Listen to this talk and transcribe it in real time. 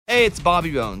Hey, it's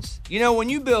Bobby Bones. You know, when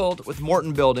you build with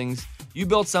Morton Buildings, you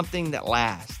build something that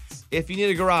lasts. If you need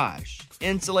a garage,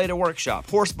 insulated workshop,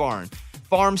 horse barn,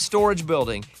 farm storage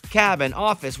building, cabin,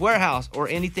 office, warehouse, or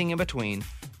anything in between,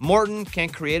 Morton can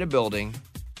create a building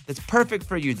that's perfect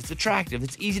for you, that's attractive,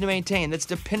 that's easy to maintain, that's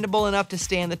dependable enough to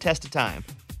stand the test of time.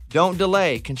 Don't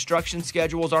delay. Construction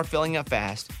schedules are filling up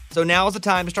fast, so now is the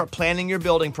time to start planning your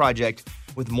building project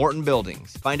with Morton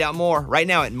Buildings. Find out more right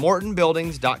now at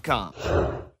mortonbuildings.com.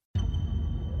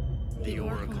 The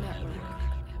Oracle Network.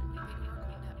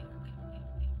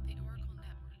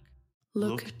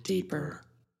 Look deeper.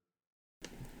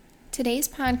 Today's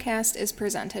podcast is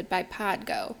presented by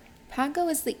Podgo. Podgo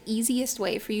is the easiest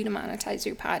way for you to monetize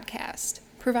your podcast,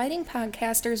 providing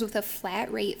podcasters with a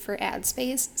flat rate for ad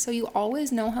space so you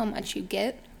always know how much you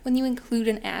get when you include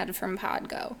an ad from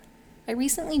Podgo. I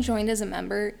recently joined as a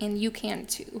member, and you can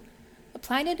too.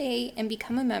 Apply today and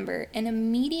become a member and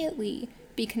immediately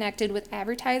be connected with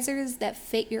advertisers that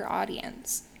fit your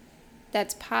audience.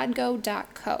 That's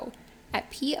podgo.co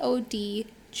at podgo.co.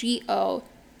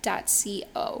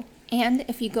 And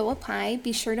if you go apply,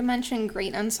 be sure to mention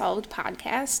Great Unsolved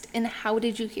Podcast and how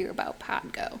did you hear about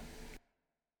Podgo.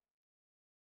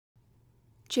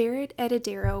 Jaryd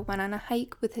Atadero went on a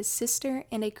hike with his sister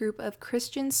and a group of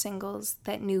Christian singles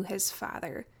that knew his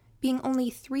father. Being only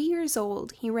 3 years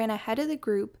old, he ran ahead of the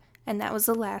group, and that was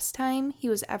the last time he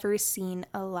was ever seen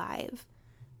alive.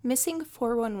 Missing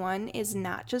 411 is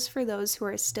not just for those who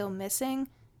are still missing.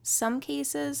 Some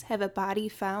cases have a body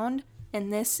found,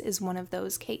 and this is one of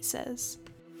those cases.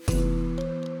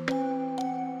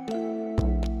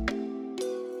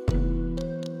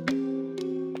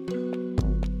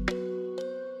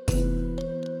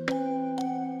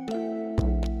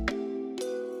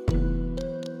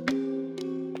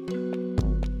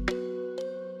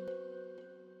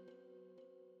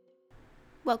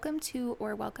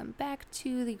 Welcome back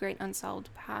to the Great Unsolved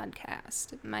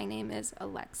Podcast. My name is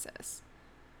Alexis.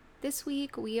 This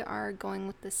week we are going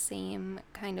with the same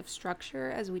kind of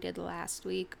structure as we did last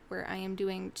week, where I am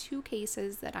doing 2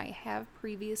 cases that I have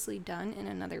previously done in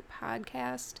another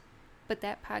podcast, but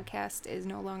that podcast is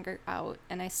no longer out,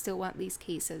 and I still want these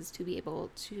cases to be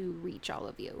able to reach all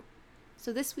of you.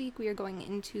 So this week we are going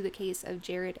into the case of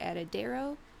Jaryd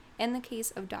Atadero and the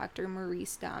case of Dr.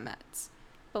 Maurice Dametz.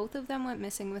 Both of them went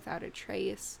missing without a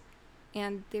trace,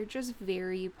 and they're just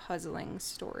very puzzling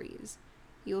stories.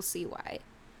 You'll see why.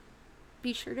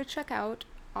 Be sure to check out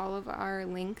all of our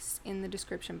links in the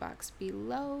description box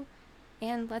below,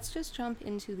 and let's just jump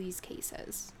into these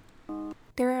cases.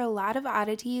 There are a lot of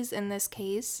oddities in this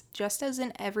case, just as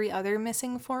in every other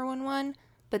missing 411,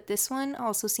 but this one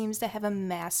also seems to have a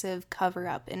massive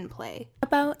cover-up in play.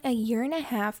 About a year and a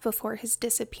half before his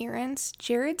disappearance,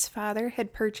 Jaryd's father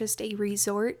had purchased a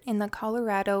resort in the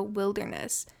Colorado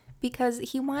wilderness because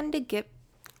he wanted to get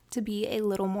to be a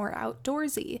little more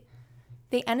outdoorsy.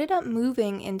 They ended up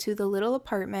moving into the little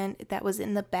apartment that was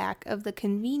in the back of the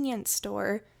convenience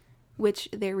store, which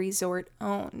their resort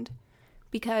owned,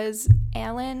 because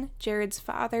Alan, Jaryd's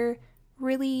father,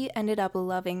 really ended up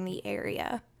loving the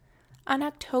area. On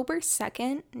October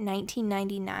 2nd,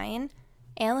 1999,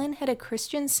 Alan had a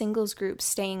Christian singles group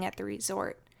staying at the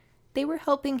resort. They were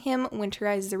helping him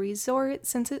winterize the resort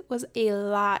since it was a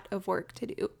lot of work to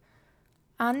do.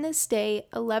 On this day,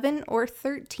 11 or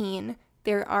 13,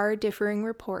 there are differing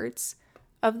reports,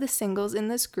 of the singles in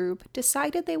this group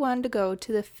decided they wanted to go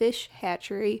to the fish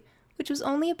hatchery, which was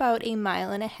only about 1.5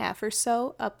 miles or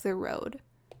so up the road.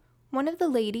 One of the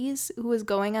ladies who was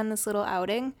going on this little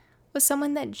outing was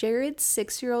someone that Jaryd's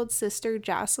 6-year-old sister,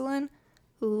 Jocelyn,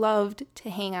 loved to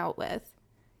hang out with.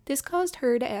 This caused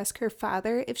her to ask her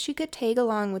father if she could tag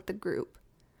along with the group.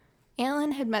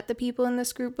 Alan had met the people in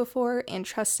this group before and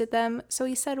trusted them, so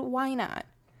he said, why not?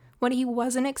 What he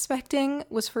wasn't expecting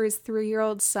was for his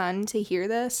 3-year-old son to hear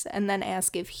this and then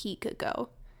ask if he could go.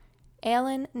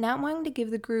 Alan, not wanting to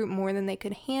give the group more than they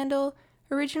could handle,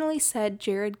 originally said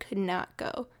Jaryd could not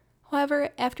go.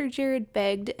 However, after Jaryd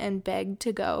begged and begged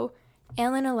to go,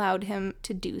 Alan allowed him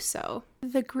to do so.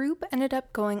 The group ended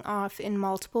up going off in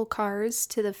multiple cars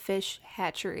to the fish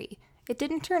hatchery. It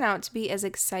didn't turn out to be as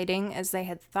exciting as they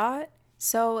had thought,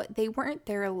 so they weren't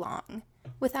there long.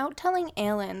 Without telling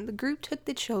Alan, the group took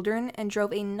the children and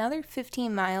drove another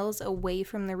 15 miles away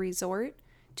from the resort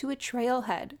to a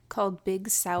trailhead called Big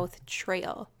South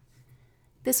Trail.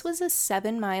 This was a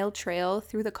 7-mile trail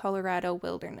through the Colorado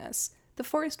wilderness. The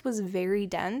forest was very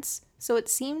dense, so it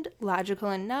seemed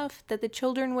logical enough that the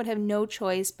children would have no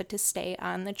choice but to stay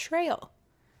on the trail.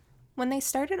 When they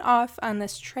started off on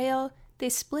this trail, they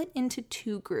split into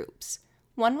 2 groups.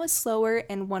 One was slower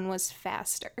and one was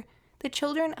faster. The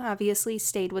children obviously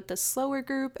stayed with the slower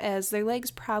group as their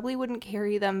legs probably wouldn't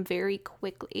carry them very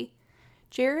quickly.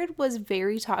 Jaryd was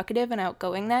very talkative and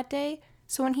outgoing that day,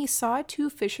 so when he saw two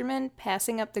fishermen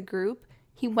passing up the group,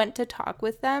 he went to talk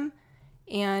with them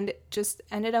and just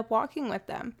ended up walking with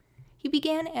them. He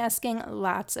began asking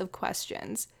lots of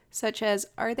questions, such as,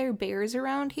 "Are there bears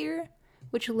around here?"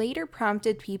 which later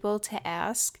prompted people to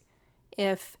ask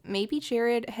if maybe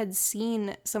Jaryd had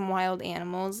seen some wild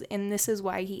animals, and this is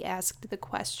why he asked the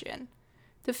question.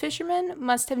 The fishermen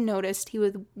must have noticed he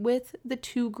was with the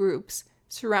two groups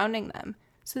surrounding them,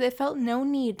 so they felt no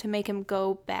need to make him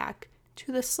go back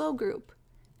to the slow group.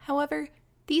 However,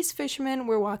 these fishermen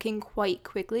were walking quite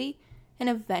quickly and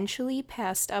eventually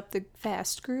passed up the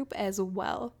fast group as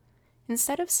well.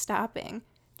 Instead of stopping,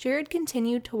 Jaryd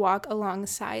continued to walk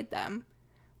alongside them.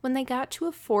 When they got to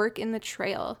a fork in the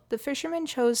trail, the fishermen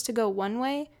chose to go one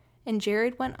way and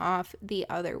Jaryd went off the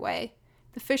other way.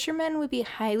 The fishermen would be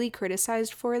highly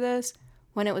criticized for this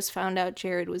when it was found out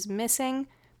Jaryd was missing,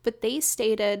 but they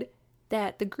stated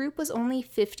that the group was only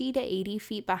 50 to 80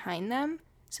 feet behind them,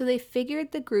 so they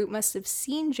figured the group must have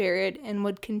seen Jaryd and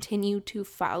would continue to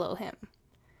follow him.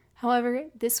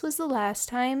 However, this was the last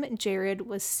time Jaryd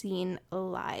was seen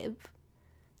alive.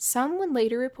 Some would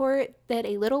later report that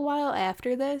a little while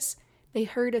after this, they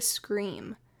heard a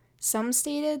scream. Some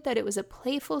stated that it was a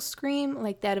playful scream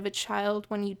like that of a child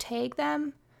when you tag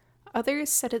them.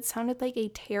 Others said it sounded like a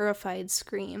terrified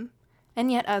scream. And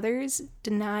yet others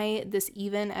deny this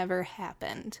even ever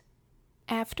happened.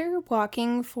 After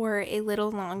walking for a little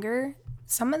longer,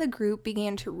 some of the group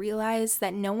began to realize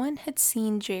that no one had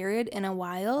seen Jaryd in a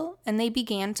while, and they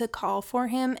began to call for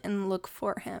him and look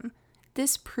for him.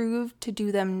 This proved to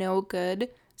do them no good,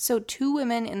 so two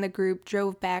women in the group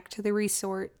drove back to the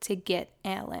resort to get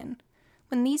Alan.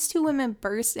 When these two women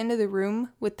burst into the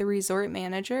room with the resort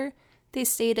manager, they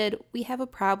stated, "We have a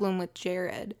problem with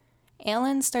Jaryd."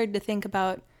 Alan started to think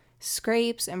about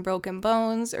scrapes and broken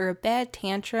bones or a bad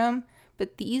tantrum,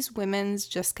 but these women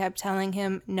just kept telling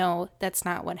him, no, that's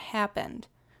not what happened.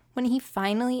 When he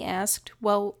finally asked,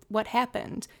 well, what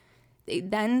happened? They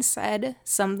then said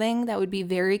something that would be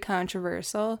very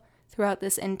controversial throughout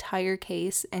this entire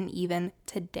case and even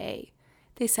today.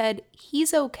 They said,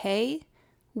 "He's okay,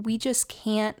 we just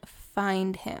can't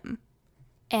find him."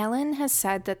 Alan has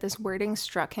said that this wording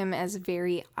struck him as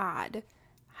very odd.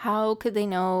 How could they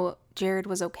know Jaryd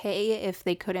was okay if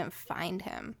they couldn't find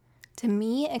him? To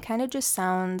me, it kind of just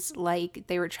sounds like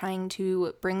they were trying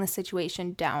to bring the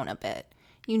situation down a bit.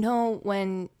 You know,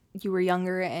 when you were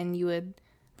younger and you would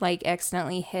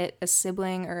accidentally hit a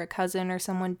sibling or a cousin or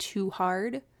someone too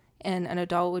hard, and an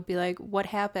adult would be like, "What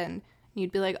happened?" And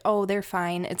you'd be like, "Oh, they're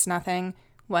fine, it's nothing,"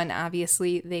 when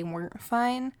obviously they weren't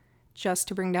fine, just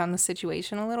to bring down the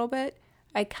situation a little bit.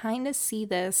 I kind of see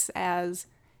this as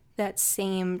that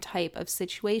same type of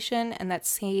situation and that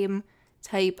same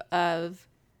type of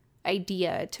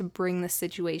idea to bring the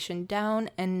situation down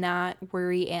and not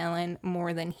worry Alan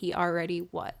more than he already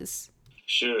was.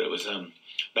 Sure, it was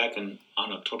back on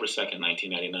October 2nd,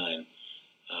 1999.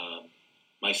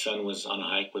 My son was on a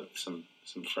hike with some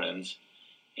friends,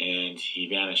 and he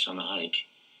vanished on the hike.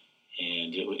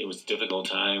 And it was a difficult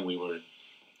time. We were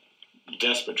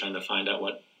desperate trying to find out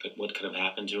what could have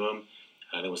happened to him.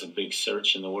 There was a big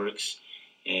search in the works,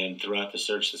 and throughout the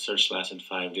search lasted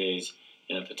 5 days,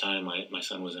 and at the time, my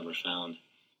son was never found.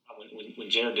 When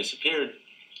Jaryd disappeared,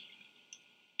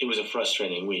 it was a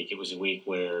frustrating week. It was a week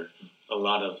where a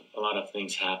lot of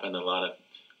things happened, a lot of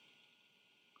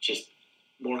just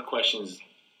more questions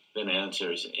than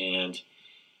answers. And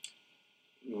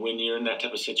when you're in that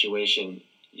type of situation,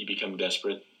 you become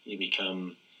desperate. You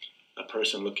become a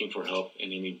person looking for help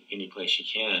in any place you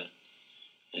can.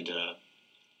 And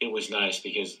it was nice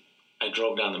because I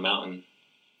drove down the mountain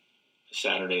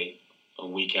Saturday, a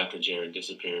week after Jaryd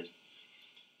disappeared,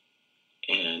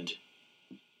 and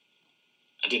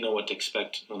I didn't know what to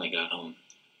expect when I got home.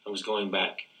 I was going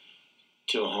back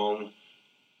to a home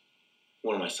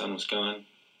where my son was gone,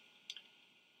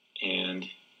 and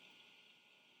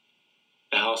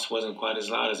the house wasn't quite as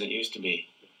loud as it used to be,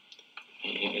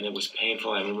 and it was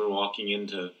painful. I remember walking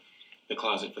into the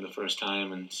closet for the first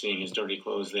time and seeing his dirty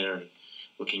clothes there, and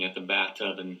looking at the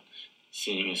bathtub and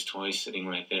seeing his toys sitting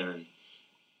right there, and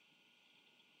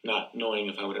not knowing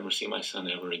if I would ever see my son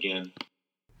ever again.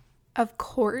 Of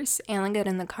course, Alan got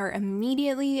in the car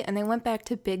immediately and they went back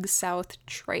to Big South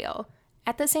Trail.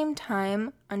 At the same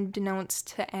time, unbeknownst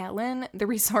to Alan, the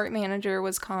resort manager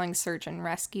was calling search and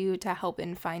rescue to help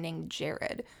in finding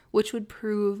Jaryd, which would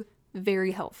prove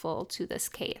very helpful to this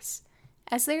case.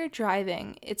 As they are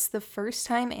driving, it's the first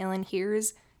time Alan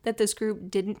hears that this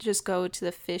group didn't just go to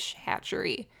the fish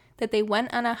hatchery, that they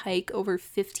went on a hike over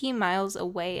 15 miles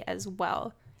away as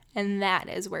well. And that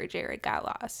is where Jaryd got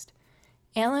lost.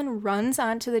 Alan runs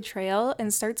onto the trail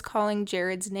and starts calling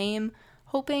Jaryd's name,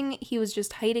 hoping he was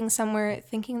just hiding somewhere,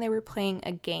 thinking they were playing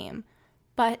a game.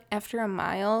 But after a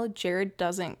mile, Jaryd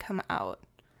doesn't come out.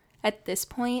 At this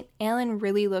point, Alan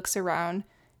really looks around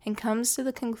and comes to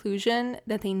the conclusion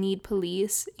that they need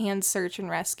police and search and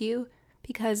rescue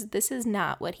because this is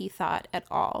not what he thought at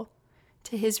all.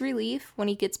 To his relief, when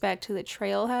he gets back to the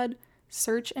trailhead,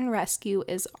 search and rescue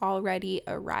is already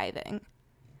arriving.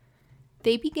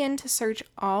 They begin to search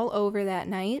all over that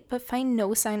night, but find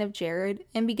no sign of Jaryd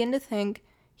and begin to think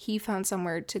he found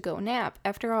somewhere to go nap.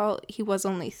 After all, he was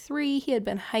only 3, he had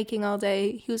been hiking all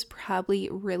day, he was probably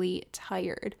really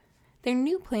tired. Their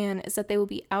new plan is that they will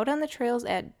be out on the trails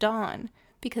at dawn,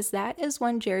 because that is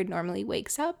when Jaryd normally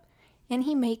wakes up, and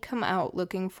he may come out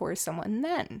looking for someone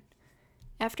then.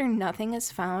 After nothing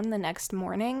is found the next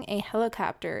morning, a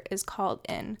helicopter is called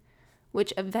in,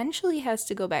 which eventually has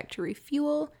to go back to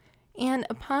refuel, and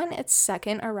upon its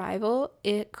second arrival,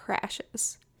 it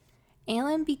crashes.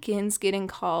 Alan begins getting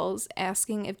calls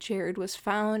asking if Jaryd was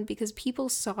found because people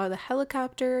saw the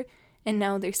helicopter, and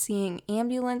now they're seeing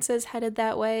ambulances headed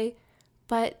that way.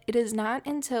 But it is not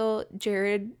until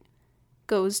Jaryd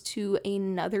goes to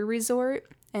another resort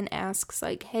and asks,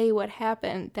 hey, what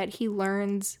happened, that he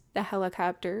learns the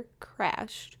helicopter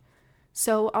crashed.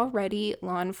 So already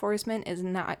law enforcement is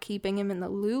not keeping him in the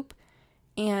loop,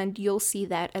 and you'll see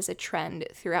that as a trend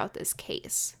throughout this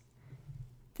case.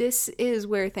 This is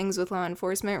where things with law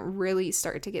enforcement really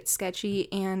start to get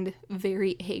sketchy and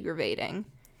very aggravating.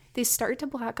 They start to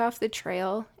block off the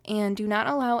trail and do not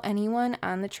allow anyone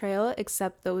on the trail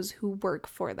except those who work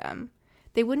for them.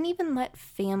 They wouldn't even let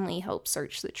family help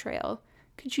search the trail.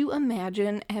 Could you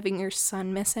imagine having your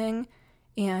son missing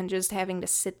and just having to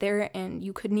sit there and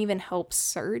you couldn't even help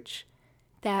search?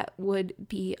 That would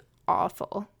be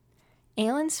awful.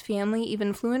 Alan's family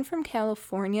even flew in from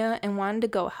California and wanted to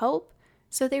go help,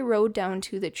 so they rode down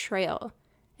to the trail.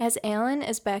 As Alan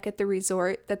is back at the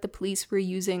resort that the police were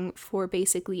using for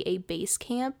basically a base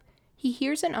camp, he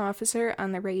hears an officer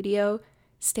on the radio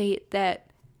state that,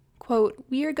 quote,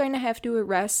 "We are going to have to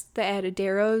arrest the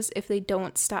Ataderos if they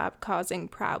don't stop causing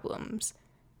problems,"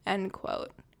 end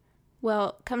quote.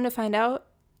 Well, come to find out,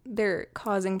 their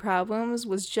causing problems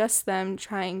was just them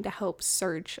trying to help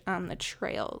search on the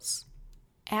trails.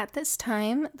 At this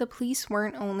time, the police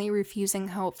weren't only refusing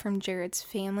help from Jaryd's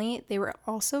family, they were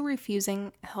also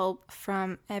refusing help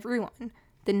from everyone.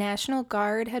 The National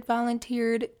Guard had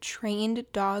volunteered, trained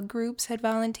dog groups had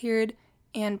volunteered,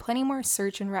 and plenty more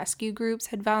search and rescue groups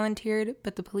had volunteered,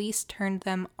 but the police turned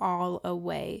them all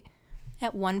away.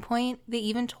 At one point, they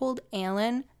even told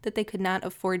Alan that they could not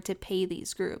afford to pay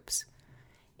these groups.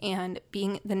 And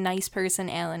being the nice person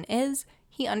Alan is,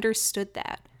 he understood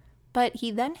that. But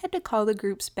he then had to call the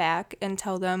groups back and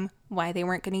tell them why they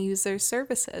weren't going to use their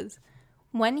services.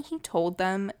 When he told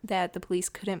them that the police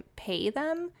couldn't pay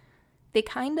them, they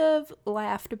kind of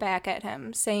laughed back at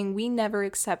him, saying, "We never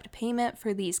accept payment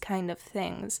for these kind of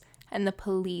things," and the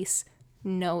police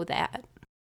know that.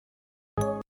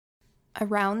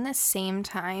 Around the same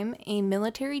time, a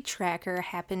military tracker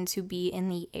happened to be in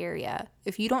the area.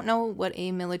 If you don't know what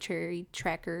a military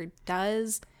tracker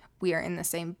does, we are in the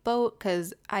same boat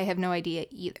because I have no idea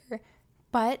either.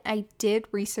 But I did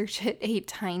research it a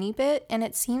tiny bit, and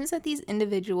it seems that these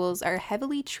individuals are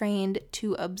heavily trained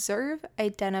to observe,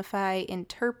 identify,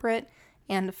 interpret,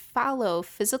 and follow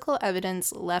physical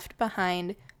evidence left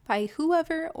behind by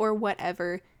whoever or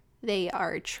whatever they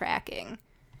are tracking.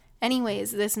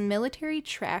 Anyways, this military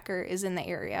tracker is in the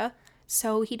area,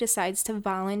 so he decides to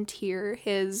volunteer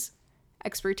his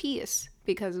expertise,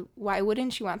 because why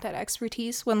wouldn't you want that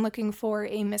expertise when looking for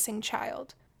a missing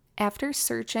child? After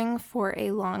searching for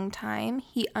a long time,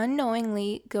 he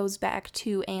unknowingly goes back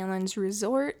to Alan's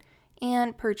resort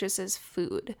and purchases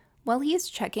food. While he is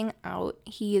checking out,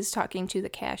 he is talking to the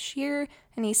cashier,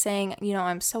 and he's saying,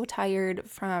 I'm so tired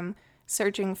from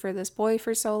searching for this boy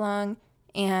for so long,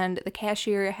 and the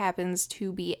cashier happens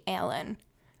to be Alan.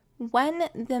 When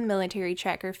the military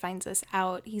tracker finds this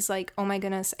out, he's like, "Oh my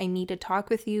goodness, I need to talk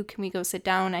with you. Can we go sit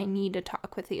down? I need to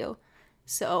talk with you."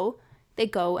 So they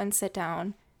go and sit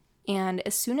down, and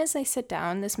as soon as they sit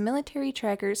down, this military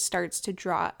tracker starts to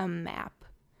draw a map.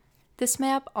 This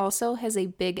map also has a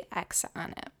big X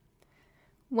on it.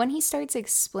 When he starts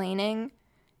explaining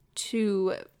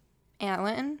to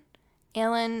Alan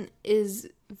is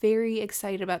very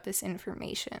excited about this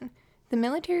information. The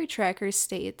military tracker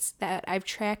states that I've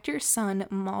tracked your son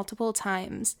multiple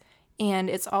times, and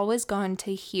it's always gone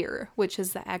to here, which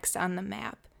is the X on the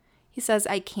map. He says,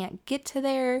 I can't get to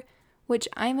there, which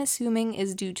I'm assuming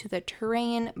is due to the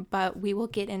terrain, but we will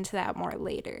get into that more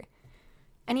later.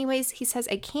 Anyways, he says,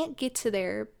 I can't get to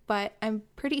there, but I'm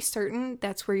pretty certain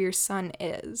that's where your son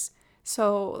is.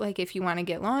 So, like, if you want to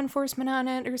get law enforcement on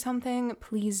it or something,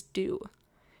 please do.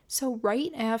 So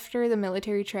right after the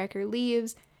military tracker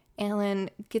leaves, Alan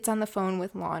gets on the phone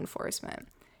with law enforcement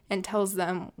and tells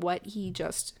them what he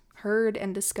just heard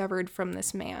and discovered from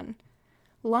this man.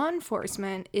 Law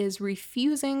enforcement is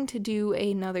refusing to do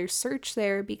another search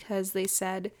there because they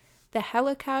said the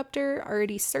helicopter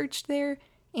already searched there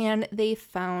and they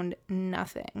found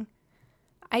nothing.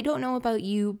 I don't know about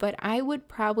you, but I would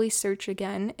probably search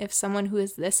again if someone who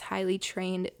is this highly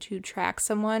trained to track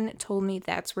someone told me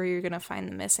that's where you're going to find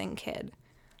the missing kid.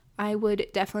 I would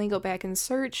definitely go back and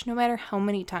search no matter how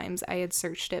many times I had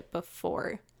searched it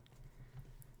before.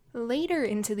 Later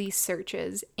into these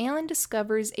searches, Alan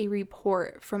discovers a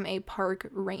report from a park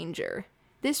ranger.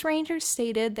 This ranger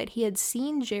stated that he had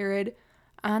seen Jaryd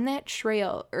on that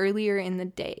trail earlier in the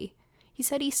day. He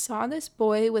said he saw this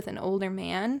boy with an older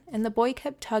man, and the boy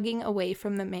kept tugging away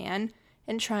from the man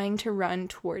and trying to run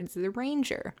towards the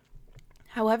ranger.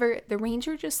 However, the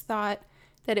ranger just thought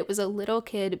that it was a little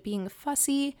kid being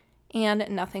fussy and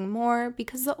nothing more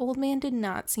because the old man did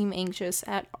not seem anxious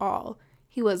at all.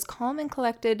 He was calm and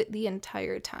collected the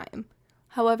entire time.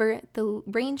 However, the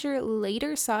ranger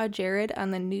later saw Jaryd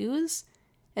on the news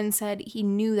and said he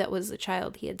knew that was the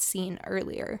child he had seen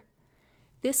earlier.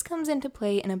 This comes into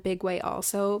play in a big way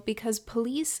also because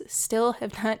police still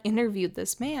have not interviewed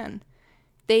this man.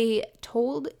 They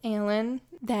told Alan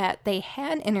that they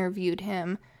had interviewed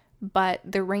him, but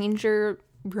the ranger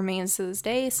remains to this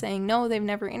day saying, no, they've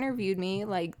never interviewed me.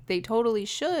 Like, they totally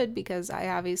should because I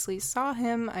obviously saw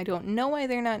him. I don't know why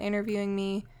they're not interviewing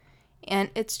me. And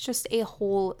it's just a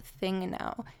whole thing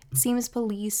now. It seems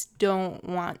police don't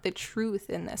want the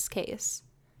truth in this case.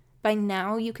 By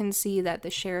now, you can see that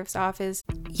the sheriff's office...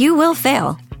 You will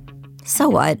fail. So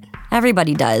what?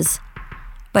 Everybody does.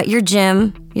 But your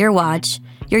gym, your watch,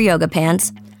 your yoga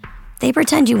pants, they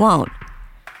pretend you won't.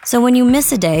 So when you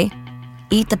miss a day,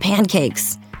 eat the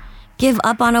pancakes. Give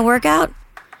up on a workout?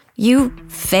 You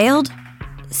failed?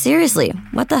 Seriously,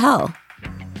 what the hell?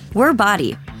 We're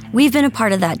Body. We've been a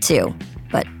part of that too,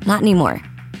 but not anymore.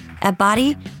 At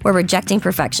Body, we're rejecting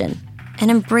perfection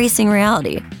and embracing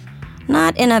reality.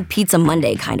 Not in a Pizza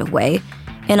Monday kind of way,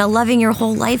 in a loving your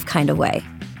whole life kind of way.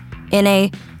 In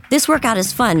a, this workout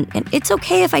is fun and it's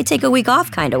okay if I take a week off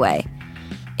kind of way.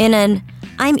 In an,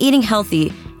 I'm eating healthy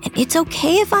and it's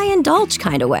okay if I indulge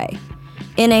kind of way.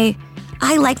 In a,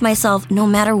 I like myself no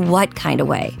matter what kind of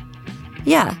way.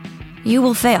 Yeah, you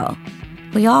will fail.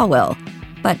 We all will.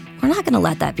 But we're not going to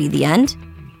let that be the end.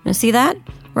 You see that?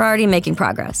 We're already making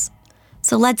progress.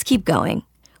 So let's keep going.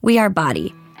 We are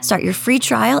Body. Start your free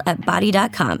trial at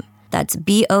body.com. That's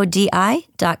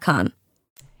BODI.com.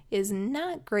 is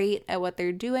not great at what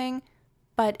they're doing,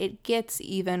 but it gets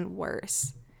even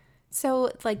worse. So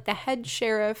it's like the head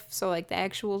sheriff, so like the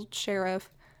actual sheriff,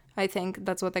 I think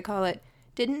that's what they call it,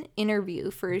 didn't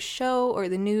interview for a show or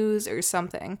the news or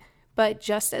something. But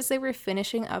just as they were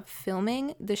finishing up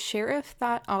filming, the sheriff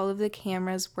thought all of the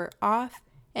cameras were off,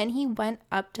 and he went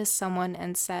up to someone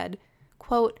and said,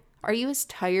 quote, "Are you as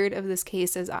tired of this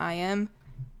case as I am?"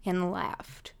 and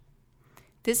laughed.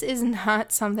 This is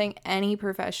not something any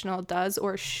professional does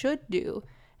or should do,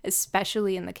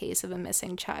 especially in the case of a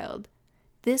missing child.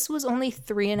 This was only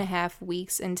 3.5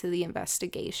 weeks into the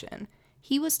investigation.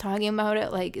 He was talking about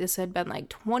it like this had been like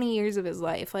 20 years of his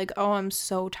life. Like, oh, I'm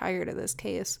so tired of this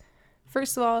case.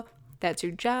 First of all, that's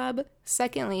your job.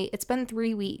 Secondly, it's been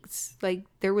 3 weeks. Like,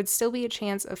 there would still be a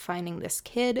chance of finding this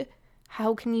kid.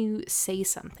 How can you say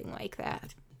something like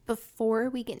that? Before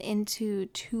we get into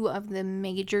two of the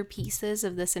major pieces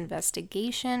of this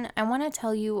investigation, I want to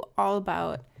tell you all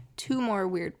about two more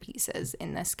weird pieces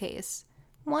in this case.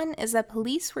 One is that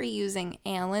police were using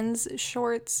Alan's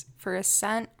shorts for a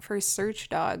scent for search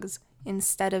dogs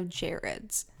instead of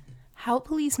Jaryd's. How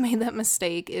police made that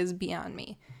mistake is beyond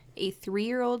me. A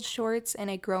 3-year-old shorts and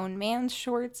a grown man's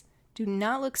shorts do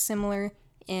not look similar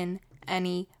in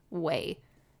any way.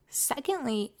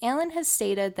 Secondly, Alan has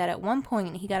stated that at one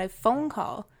point he got a phone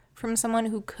call from someone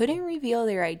who couldn't reveal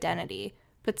their identity,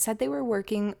 but said they were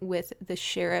working with the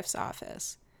sheriff's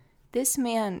office. This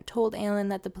man told Alan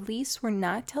that the police were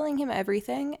not telling him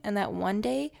everything and that one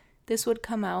day this would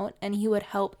come out and he would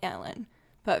help Alan.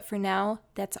 But for now,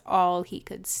 that's all he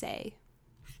could say.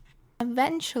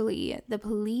 Eventually, the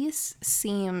police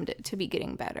seemed to be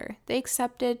getting better. They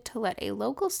accepted to let a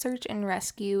local search and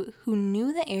rescue who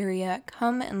knew the area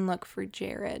come and look for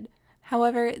Jaryd.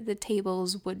 However, the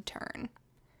tables would turn.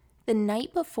 The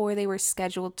night before they were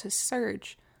scheduled to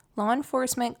search, law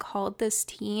enforcement called this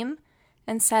team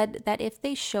and said that if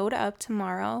they showed up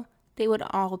tomorrow, they would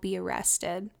all be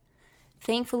arrested.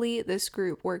 Thankfully, this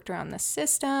group worked around the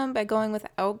system by going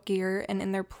without gear and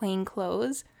in their plain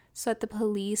clothes so that the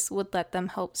police would let them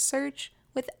help search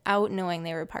without knowing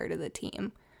they were part of the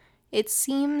team. It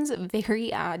seems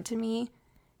very odd to me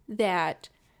that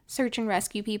search and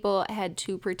rescue people had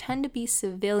to pretend to be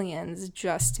civilians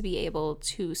just to be able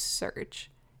to search.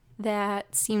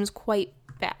 That seems quite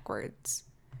backwards.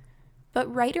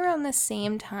 But right around the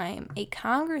same time, a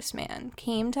congressman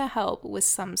came to help with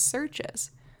some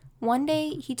searches. One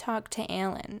day, he talked to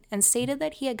Alan and stated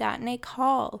that he had gotten a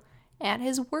call at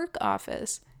his work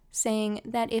office saying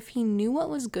that if he knew what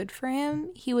was good for him,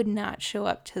 he would not show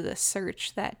up to the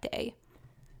search that day.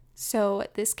 So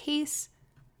this case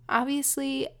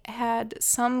obviously had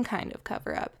some kind of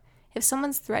cover-up. If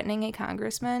someone's threatening a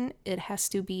congressman, it has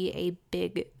to be a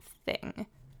big thing.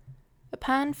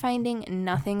 Upon finding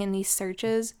nothing in these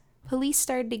searches, police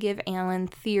started to give Alan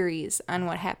theories on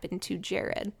what happened to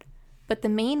Jaryd. But the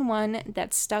main one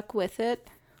that stuck with it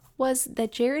was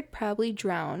that Jaryd probably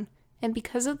drowned, and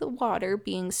because of the water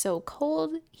being so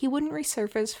cold, he wouldn't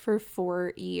resurface for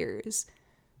 4 years.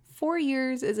 4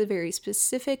 years is a very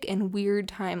specific and weird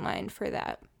timeline for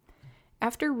that.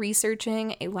 After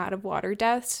researching a lot of water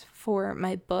deaths for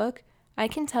my book, I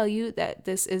can tell you that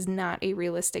this is not a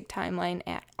realistic timeline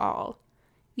at all.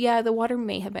 Yeah, the water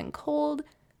may have been cold,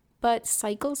 but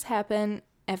cycles happen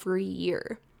every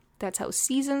year. That's how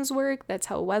seasons work, that's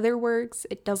how weather works.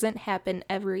 It doesn't happen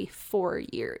every 4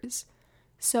 years.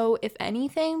 So if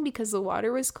anything, because the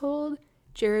water was cold,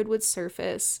 Jaryd would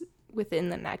surface within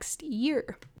the next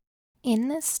year. In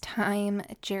this time,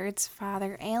 Jaryd's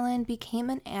father, Alan,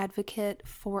 became an advocate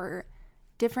for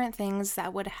different things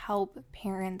that would help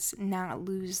parents not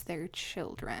lose their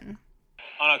children.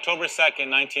 On October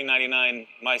 2nd, 1999,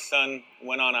 my son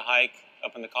went on a hike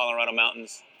up in the Colorado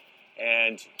mountains,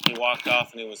 and he walked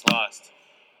off and he was lost.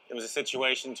 It was a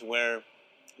situation to where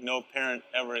no parent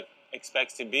ever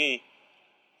expects to be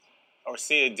or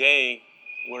see a day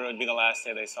where it would be the last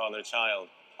day they saw their child.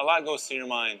 A lot goes through your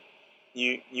mind.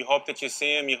 You hope that you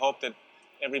see him. You hope that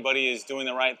everybody is doing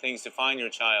the right things to find your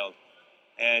child.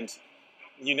 And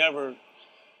you never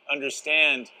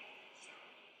understand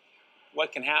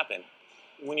what can happen.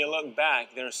 When you look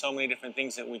back, there are so many different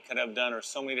things that we could have done, or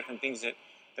so many different things that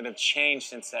have changed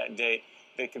since that day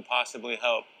that could possibly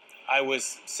help. I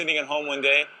was sitting at home one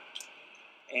day,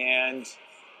 and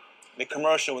the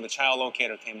commercial with the child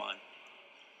locator came on.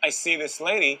 I see this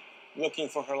lady looking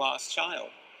for her lost child,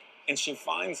 and she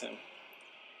finds him.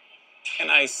 And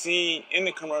I see in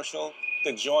the commercial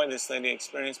the joy this lady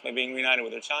experienced by being reunited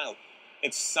with her child.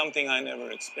 It's something I never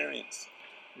experienced.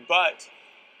 But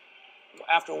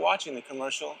after watching the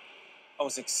commercial, I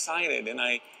was excited, and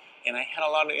I had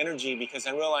a lot of energy because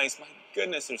I realized, my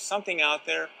goodness, there's something out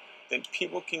there that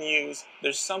people can use.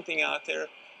 There's something out there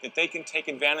that they can take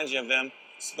advantage of them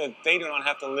so that they do not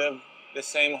have to live the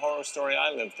same horror story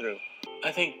I lived through.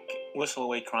 I think Whistle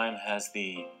Away Crime has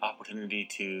the opportunity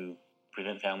to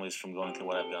prevent families from going through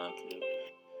what I've gone through.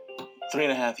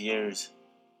 3.5 years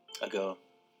ago,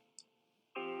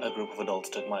 a group of adults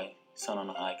took my son on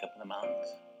a hike up in the mountains,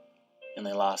 and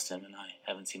they lost him, and I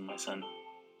haven't seen my son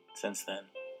since then.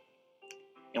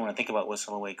 And when I think about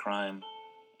Whistle Away Crime,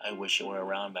 I wish it were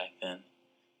around back then,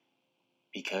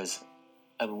 because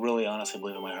I really honestly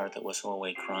believe in my heart that Whistle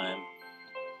Away Crime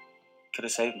could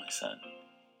have saved my son.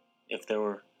 If there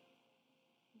were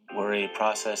a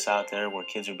process out there where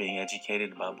kids are being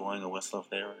educated about blowing a whistle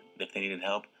if they needed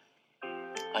help,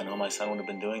 I know my son would have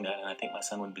been doing that, and I think my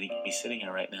son would be sitting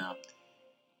here right now.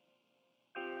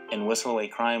 And Whistle Away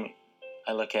Crime,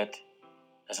 I look at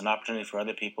as an opportunity for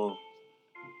other people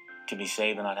to be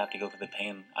saved and not have to go through the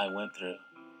pain I went through.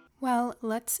 Well,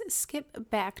 let's skip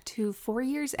back to 4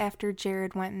 years after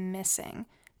Jaryd went missing.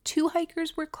 2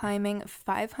 hikers were climbing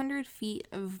 500 feet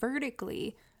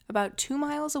vertically about 2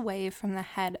 miles away from the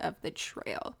head of the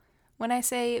trail. When I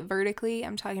say vertically,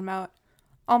 I'm talking about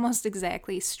almost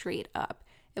exactly straight up.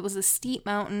 It was a steep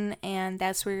mountain, and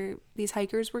that's where these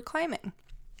hikers were climbing.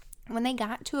 When they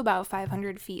got to about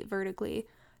 500 feet vertically,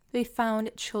 they found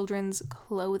children's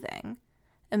clothing.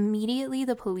 Immediately,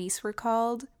 the police were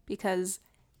called, because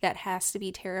that has to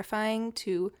be terrifying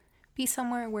to be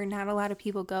somewhere where not a lot of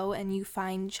people go and you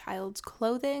find child's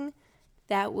clothing.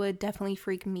 That would definitely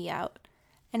freak me out.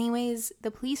 Anyways,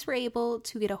 the police were able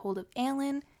to get a hold of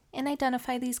Alan and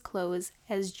identify these clothes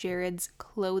as Jaryd's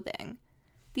clothing.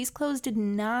 These clothes did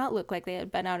not look like they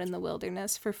had been out in the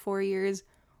wilderness for 4 years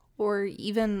or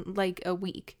even like a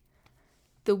week.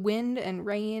 The wind and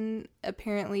rain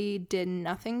apparently did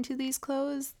nothing to these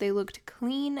clothes. They looked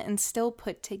clean and still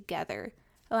put together.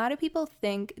 A lot of people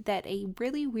think that a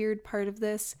really weird part of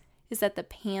this is that the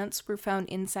pants were found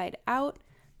inside out,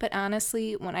 but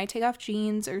honestly, when I take off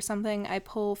jeans or something, I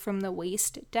pull from the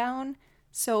waist down,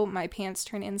 so my pants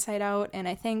turn inside out, and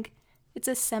I think it's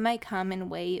a semi-common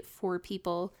way for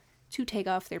people to take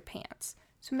off their pants.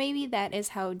 So maybe that is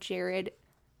how Jaryd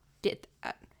did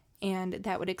that, and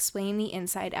that would explain the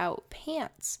inside-out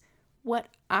pants. What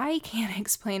I can't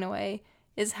explain away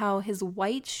is how his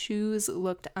white shoes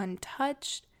looked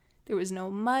untouched. There was no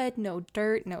mud, no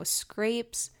dirt, no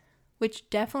scrapes, which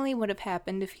definitely would have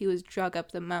happened if he was drug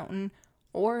up the mountain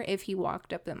or if he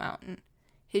walked up the mountain.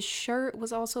 His shirt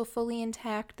was also fully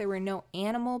intact. There were no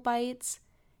animal bites,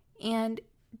 and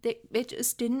it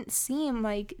just didn't seem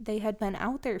like they had been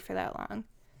out there for that long.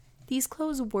 These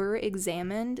clothes were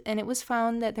examined, and it was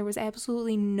found that there was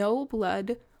absolutely no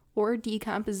blood or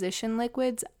decomposition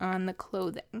liquids on the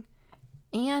clothing,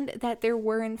 and that there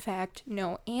were, in fact,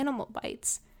 no animal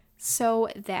bites. So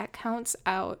that counts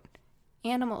out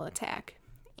animal attack.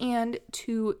 And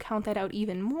to count that out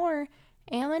even more,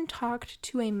 Alan talked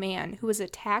to a man who was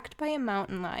attacked by a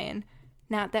mountain lion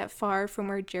not that far from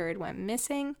where Jaryd went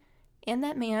missing, and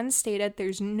that man stated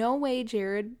there's no way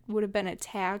Jaryd would have been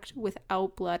attacked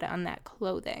without blood on that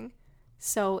clothing.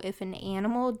 So if an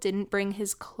animal didn't bring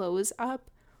his clothes up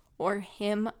or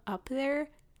him up there,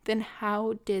 then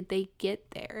how did they get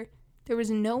there? There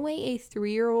was no way a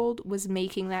 3-year-old was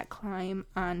making that climb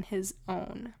on his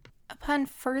own. Upon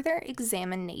further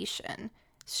examination,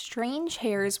 strange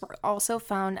hairs were also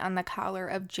found on the collar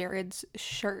of Jaryd's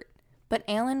shirt, but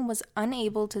Alan was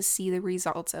unable to see the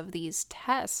results of these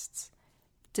tests.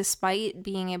 Despite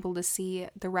being able to see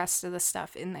the rest of the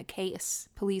stuff in the case,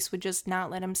 police would just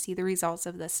not let him see the results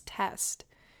of this test.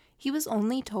 He was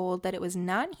only told that it was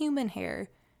not human hair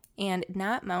and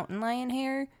not mountain lion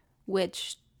hair,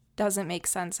 which doesn't make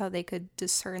sense how they could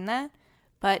discern that,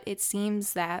 but it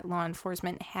seems that law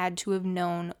enforcement had to have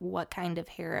known what kind of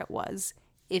hair it was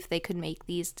if they could make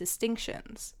these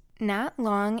distinctions. Not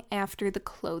long after the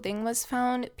clothing was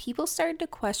found, people started to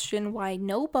question why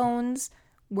no bones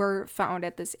were found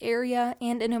at this area,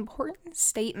 and an important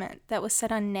statement that was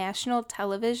said on national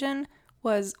television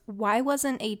was, why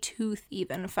wasn't a tooth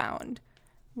even found?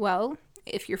 Well,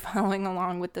 if you're following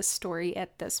along with the story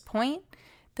at this point,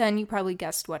 then you probably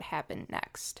guessed what happened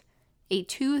next. A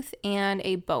tooth and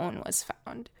a bone was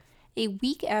found. A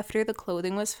week after the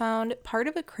clothing was found, part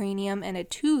of a cranium and a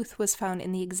tooth was found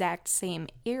in the exact same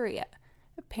area.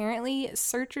 Apparently,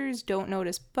 searchers don't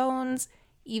notice bones,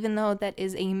 even though that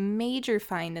is a major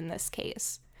find in this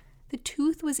case. The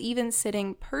tooth was even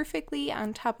sitting perfectly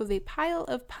on top of a pile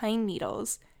of pine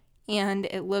needles, and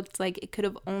it looked like it could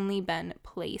have only been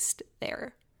placed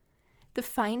there. The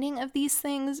finding of these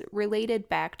things related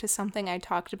back to something I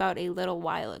talked about a little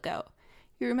while ago.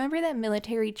 You remember that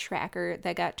military tracker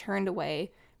that got turned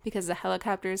away because the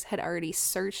helicopters had already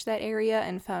searched that area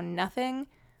and found nothing?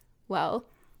 Well,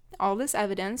 all this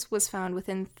evidence was found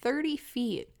within 30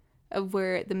 feet of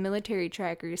where the military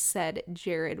trackers said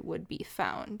Jaryd would be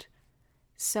found.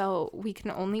 So we can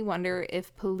only wonder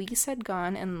if police had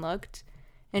gone and looked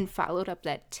and followed up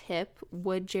that tip,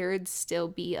 would Jaryd still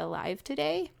be alive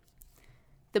today?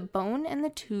 The bone and the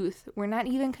tooth were not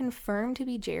even confirmed to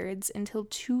be Jaryd's until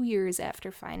 2 years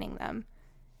after finding them.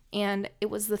 And it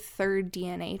was the third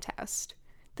DNA test.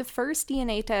 The first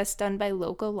DNA test done by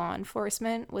local law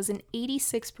enforcement was an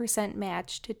 86%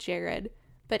 match to Jaryd,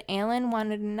 but Alan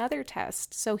wanted another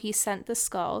test, so he sent the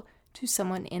skull to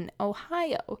someone in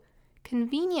Ohio.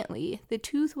 Conveniently, the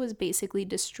tooth was basically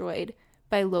destroyed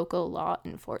by local law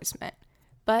enforcement.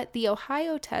 But the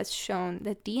Ohio test shown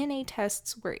that DNA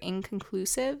tests were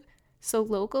inconclusive, so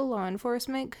local law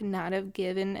enforcement could not have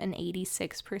given an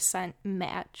 86%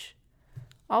 match.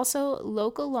 Also,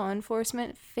 local law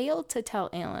enforcement failed to tell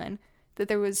Alan that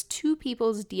there was 2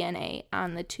 people's DNA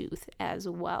on the tooth as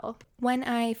well. When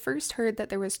I first heard that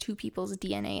there was 2 people's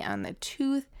DNA on the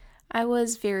tooth, I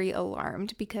was very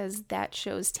alarmed because that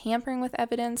shows tampering with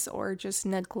evidence or just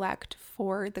neglect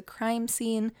for the crime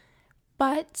scene.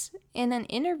 But in an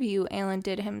interview Alan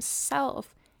did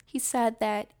himself, he said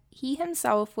that he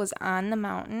himself was on the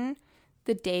mountain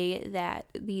the day that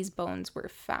these bones were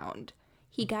found.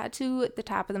 He got to the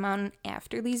top of the mountain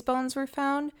after these bones were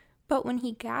found, but when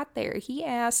he got there, he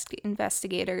asked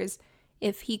investigators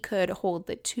if he could hold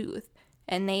the tooth.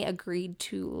 and they agreed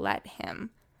to let him.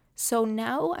 So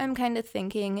now I'm kind of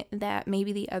thinking that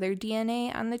maybe the other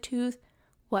DNA on the tooth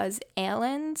was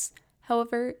Alan's.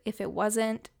 However, if it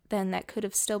wasn't, then that could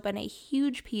have still been a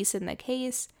huge piece in the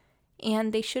case,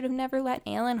 and they should have never let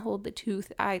Alan hold the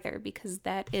tooth either, because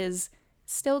that is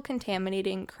still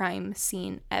contaminating crime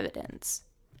scene evidence.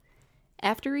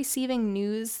 After receiving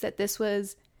news that this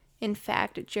was, in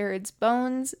fact, Jaryd's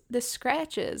bones, the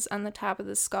scratches on the top of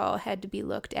the skull had to be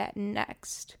looked at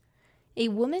next. A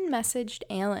woman messaged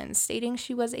Alan stating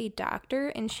she was a doctor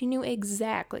and she knew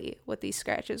exactly what these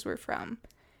scratches were from.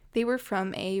 They were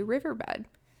from a riverbed.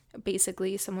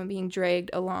 Basically, someone being dragged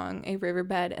along a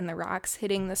riverbed and the rocks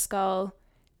hitting the skull,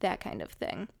 that kind of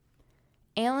thing.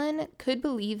 Alan could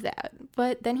believe that,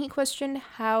 but then he questioned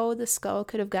how the skull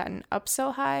could have gotten up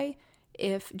so high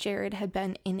if Jaryd had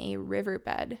been in a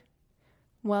riverbed.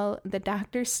 Well, the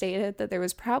doctor stated that there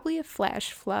was probably a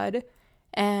flash flood,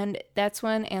 and that's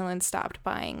when Alan stopped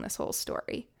buying this whole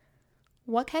story.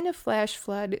 What kind of flash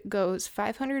flood goes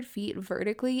 500 feet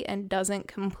vertically and doesn't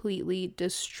completely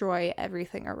destroy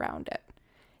everything around it?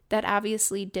 That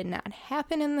obviously did not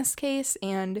happen in this case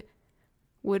and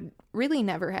would really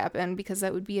never happen because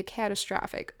that would be a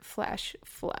catastrophic flash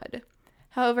flood.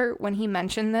 However, when he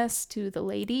mentioned this to the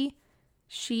lady,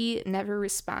 she never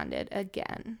responded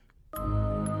again.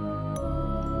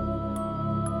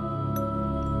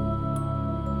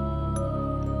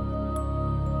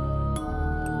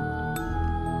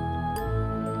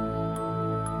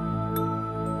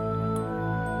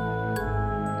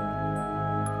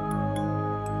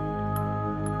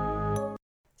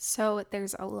 So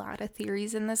there's a lot of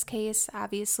theories in this case,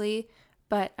 obviously,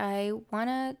 but I want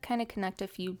to kind of connect a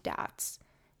few dots.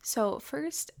 So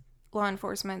first, law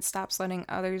enforcement stops letting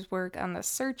others work on the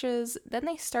searches, then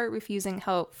they start refusing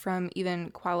help from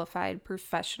even qualified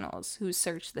professionals who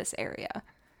search this area.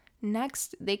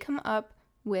 Next, they come up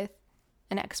with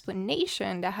an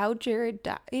explanation to how Jaryd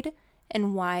died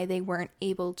and why they weren't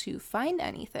able to find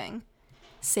anything,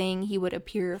 saying he would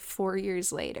appear 4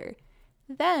 years later.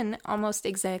 Then, almost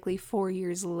exactly 4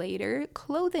 years later,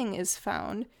 clothing is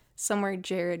found somewhere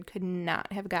Jaryd could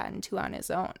not have gotten to on his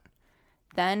own.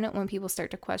 Then, when people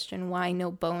start to question why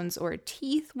no bones or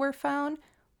teeth were found,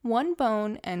 one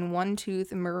bone and one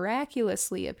tooth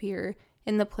miraculously appear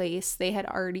in the place they had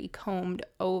already combed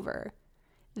over.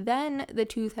 Then, the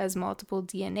tooth has multiple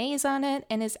DNAs on it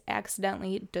and is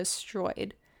accidentally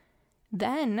destroyed.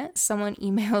 Then, someone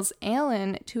emails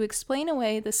Alan to explain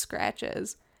away the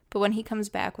scratches, but when he comes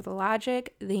back with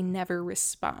logic, they never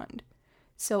respond.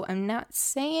 So I'm not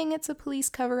saying it's a police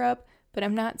cover-up, but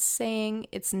I'm not saying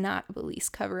it's not a police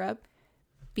cover-up,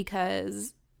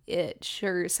 because it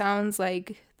sure sounds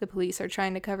like the police are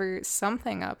trying to cover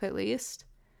something up at least.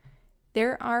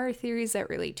 There are theories that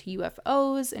relate to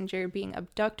UFOs and Jaryd being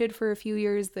abducted for a few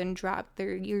years, then dropped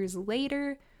there years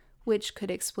later, which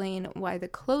could explain why the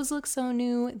clothes look so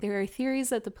new. There are theories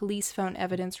that the police found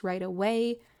evidence right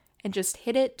away and just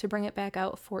hid it to bring it back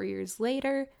out 4 years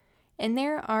later. And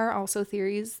there are also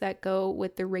theories that go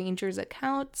with the Rangers'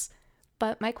 accounts.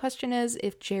 But my question is,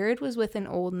 if Jaryd was with an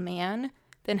old man,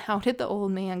 then how did the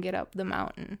old man get up the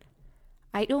mountain?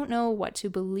 I don't know what to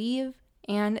believe,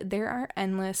 and there are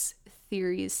endless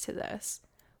theories to this.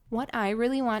 What I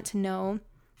really want to know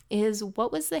is,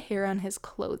 what was the hair on his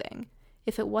clothing?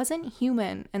 If it wasn't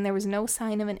human and there was no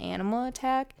sign of an animal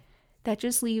attack, that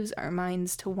just leaves our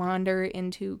minds to wander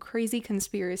into crazy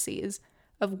conspiracies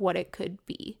of what it could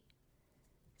be.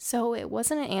 So it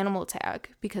wasn't an animal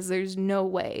attack, because there's no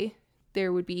way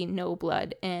there would be no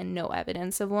blood and no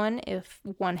evidence of one if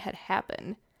one had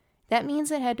happened. That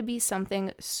means it had to be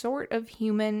something sort of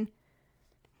human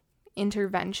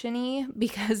intervention-y,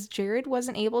 because Jaryd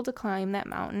wasn't able to climb that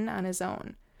mountain on his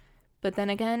own. But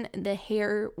then again, the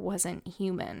hair wasn't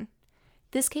human.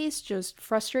 This case just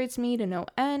frustrates me to no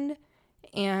end,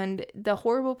 and the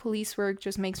horrible police work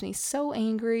just makes me so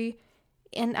angry,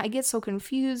 and I get so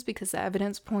confused because the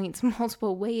evidence points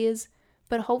multiple ways.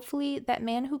 But hopefully that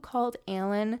man who called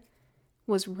Alan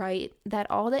was right,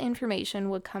 that all the information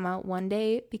would come out one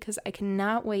day, because I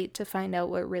cannot wait to find out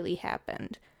what really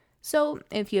happened. So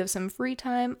if you have some free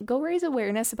time, go raise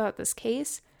awareness about this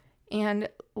case, and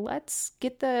let's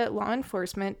get the law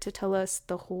enforcement to tell us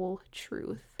the whole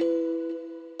truth.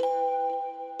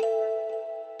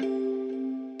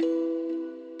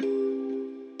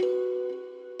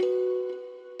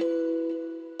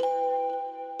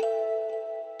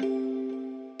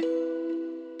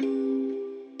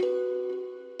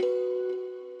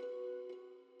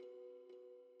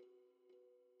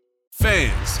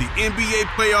 Fans, the NBA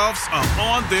playoffs are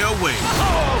on their way.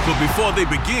 But before they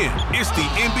begin, it's the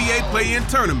NBA Play-In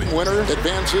Tournament. Winner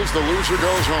advances, the loser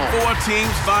goes home. 4 teams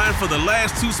vying for the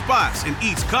last 2 spots in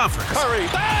each conference. Curry.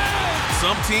 Bang!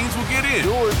 Some teams will get in.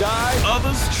 Do or die.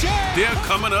 Others, they're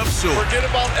coming up short. Forget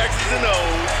about X's and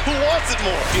O's. Who wants it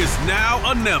more? It's now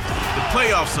or never. The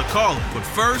playoffs are calling. But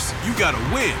first, you gotta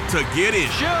win to get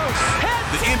in.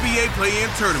 The NBA Play-In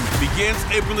Tournament begins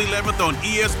April 11th on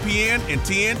ESPN and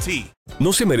TNT.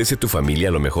 ¿No se merece tu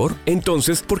familia lo mejor?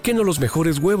 Entonces, ¿por qué no los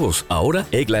mejores huevos? Ahora,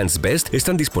 Eggland's Best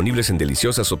están disponibles en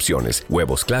deliciosas opciones.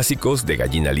 Huevos clásicos, de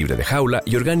gallina libre de jaula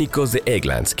y orgánicos de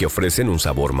Eggland's, que ofrecen un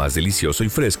sabor más delicioso y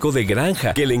fresco de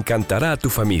granja que le encantará a tu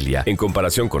familia. En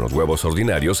comparación con los huevos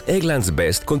ordinarios, Eggland's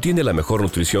Best contiene la mejor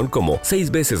nutrición como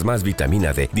 6 veces más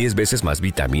vitamina D, 10 veces más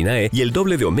vitamina E y el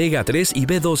doble de omega 3 y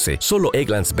B12. Solo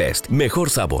Eggland's Best. Mejor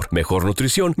sabor, mejor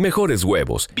nutrición, mejores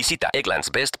huevos. Visita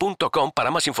egglandsbest.com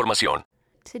para más información.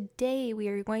 Today, we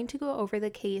are going to go over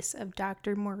the case of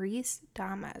Dr. Maurice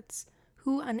Dametz,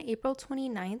 who on April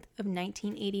 29th of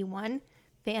 1981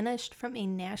 vanished from a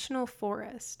national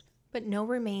forest, but no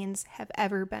remains have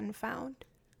ever been found.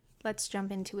 Let's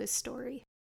jump into his story.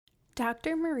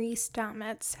 Dr. Maurice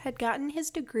Dametz had gotten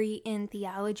his degree in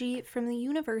theology from the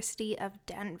University of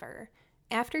Denver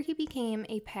after he became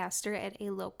a pastor at a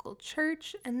local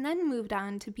church and then moved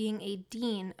on to being a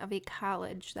dean of a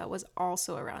college that was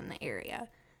also around the area.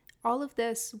 All of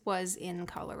this was in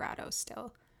Colorado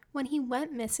still. When he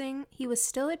went missing, he was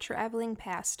still a traveling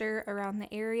pastor around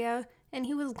the area, and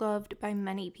he was loved by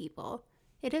many people.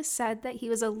 It is said that he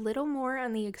was a little more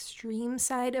on the extreme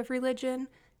side of religion,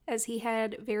 as he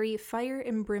had very fire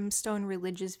and brimstone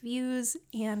religious views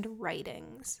and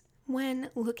writings.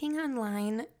 When looking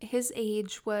online, his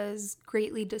age was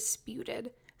greatly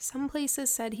disputed. Some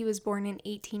places said he was born in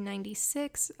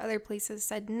 1896, other places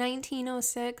said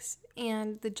 1906,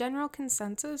 and the general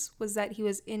consensus was that he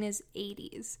was in his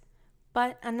 80s.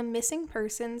 But on the missing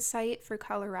persons site for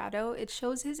Colorado, it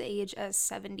shows his age as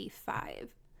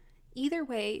 75. Either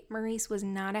way, Maurice was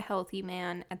not a healthy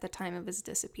man at the time of his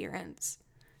disappearance.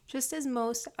 Just as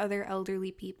most other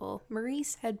elderly people,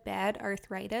 Maurice had bad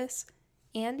arthritis,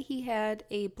 and he had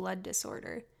a blood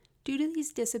disorder. Due to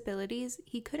these disabilities,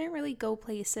 he couldn't really go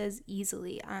places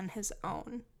easily on his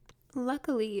own.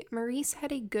 Luckily, Maurice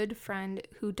had a good friend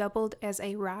who doubled as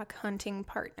a rock hunting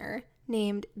partner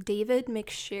named David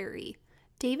McSherry.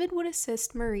 David would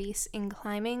assist Maurice in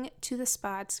climbing to the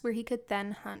spots where he could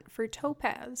then hunt for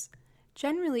topaz.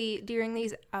 Generally, during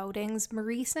these outings,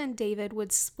 Maurice and David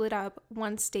would split up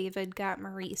once David got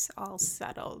Maurice all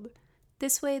settled.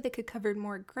 This way, they could cover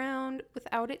more ground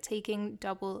without it taking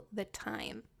double the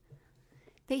time.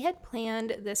 They had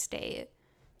planned this day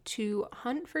to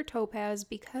hunt for topaz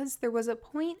because there was a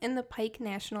point in the Pike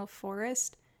National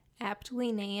Forest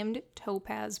aptly named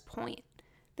Topaz Point.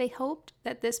 They hoped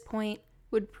that this point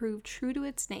would prove true to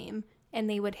its name and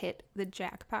they would hit the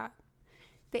jackpot.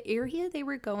 The area they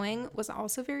were going was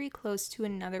also very close to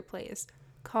another place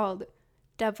called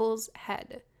Devil's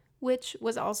Head, which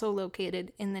was also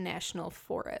located in the National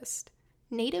Forest.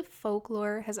 Native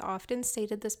folklore has often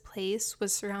stated this place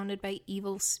was surrounded by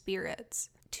evil spirits.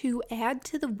 To add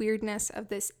to the weirdness of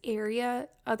this area,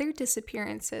 other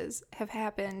disappearances have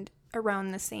happened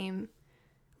around the same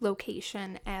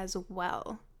location as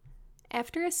well.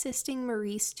 After assisting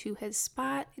Maurice to his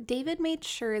spot, David made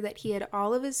sure that he had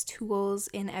all of his tools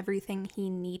and everything he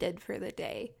needed for the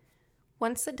day.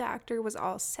 Once the doctor was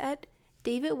all set,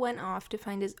 David went off to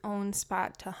find his own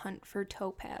spot to hunt for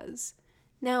topaz.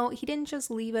 Now, he didn't just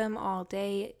leave him all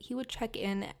day. He would check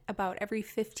in about every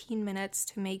 15 minutes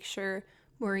to make sure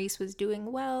Maurice was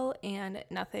doing well and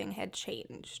nothing had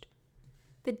changed.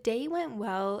 The day went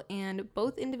well, and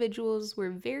both individuals were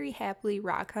very happily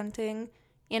rock hunting,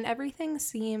 and everything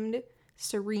seemed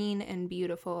serene and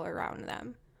beautiful around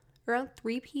them. Around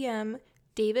 3 p.m.,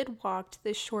 David walked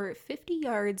the short 50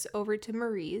 yards over to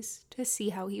Maurice to see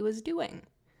how he was doing.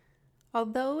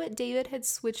 Although David had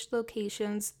switched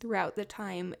locations throughout the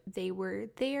time they were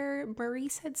there,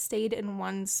 Maurice had stayed in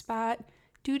one spot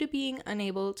due to being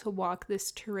unable to walk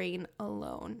this terrain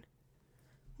alone.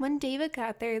 When David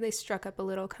got there, they struck up a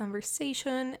little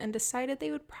conversation and decided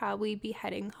they would probably be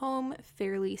heading home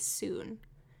fairly soon.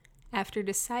 After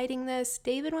deciding this,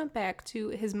 David went back to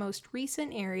his most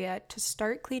recent area to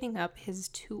start cleaning up his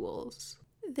tools.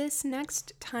 This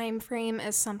next time frame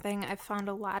is something I've found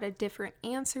a lot of different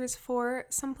answers for.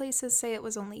 Some places say it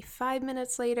was only 5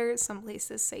 minutes later, some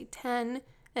places say 10,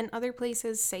 and other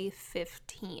places say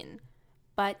 15.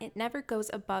 But it never goes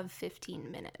above 15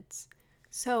 minutes.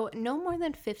 So no more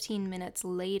than 15 minutes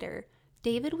later,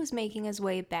 David was making his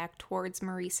way back towards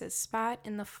Maurice's spot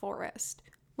in the forest.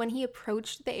 When he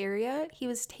approached the area, he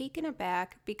was taken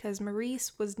aback because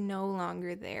Maurice was no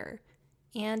longer there,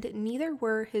 and neither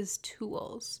were his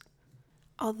tools.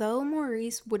 Although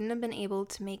Maurice wouldn't have been able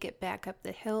to make it back up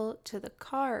the hill to the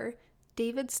car,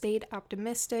 David stayed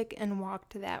optimistic and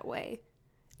walked that way.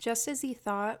 Just as he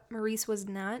thought, Maurice was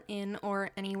not in or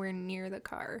anywhere near the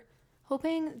car.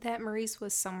 Hoping that Maurice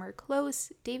was somewhere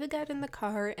close, David got in the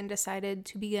car and decided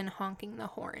to begin honking the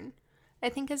horn. I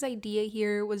think his idea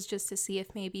here was just to see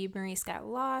if maybe Maurice got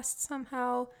lost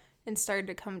somehow and started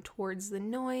to come towards the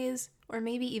noise, or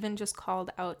maybe even just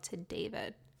called out to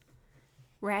David.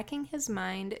 Racking his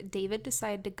mind, David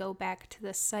decided to go back to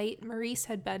the site Maurice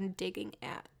had been digging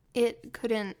at. It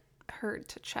couldn't hurt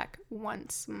to check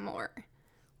once more.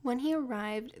 When he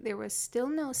arrived, there was still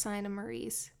no sign of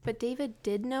Maurice, but David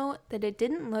did note that it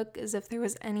didn't look as if there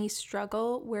was any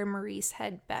struggle where Maurice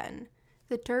had been.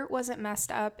 The dirt wasn't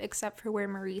messed up except for where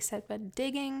Maurice had been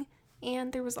digging,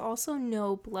 and there was also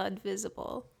no blood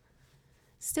visible.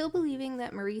 Still believing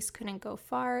that Maurice couldn't go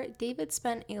far, David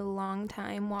spent a long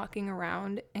time walking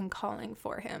around and calling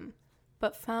for him,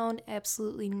 but found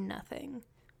absolutely nothing.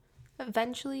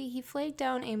 Eventually, he flagged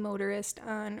down a motorist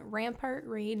on Rampart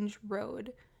Range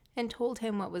Road and told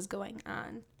him what was going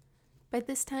on. By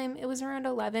this time, it was around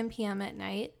 11 p.m. at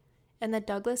night, and the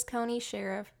Douglas County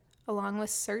Sheriff, along with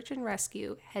search and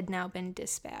rescue, had now been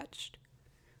dispatched.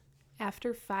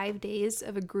 After 5 days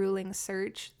of a grueling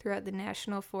search throughout the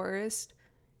National Forest,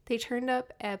 they turned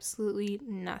up absolutely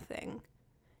nothing.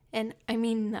 And I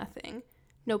mean nothing.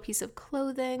 No piece of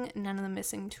clothing, none of the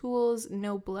missing tools,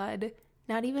 no blood,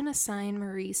 not even a sign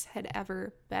Maurice had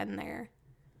ever been there.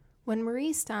 When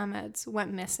Maurice Dametz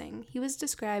went missing, he was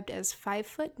described as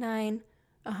 5'9",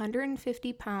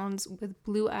 150 pounds with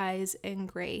blue eyes and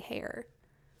gray hair.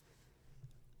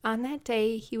 On that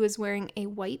day, he was wearing a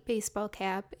white baseball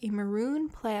cap, a maroon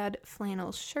plaid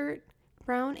flannel shirt,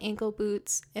 brown ankle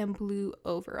boots, and blue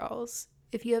overalls.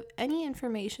 If you have any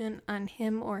information on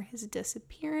him or his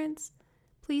disappearance,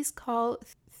 please call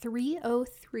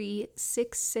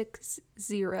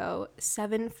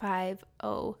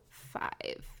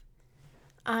 303-660-7505.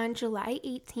 On July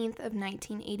 18th of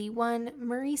 1981,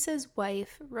 Maurice's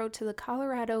wife wrote to the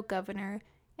Colorado governor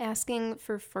asking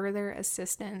for further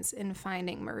assistance in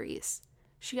finding Maurice.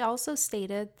 She also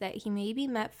stated that he maybe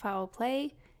met foul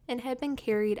play and had been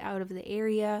carried out of the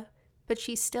area, but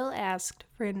she still asked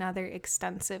for another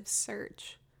extensive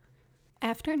search.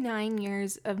 After 9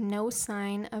 years of no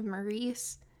sign of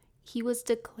Maurice, he was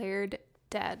declared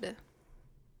dead.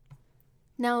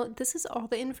 Now, this is all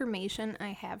the information I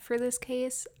have for this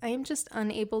case. I am just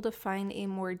unable to find a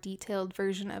more detailed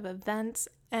version of events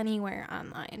anywhere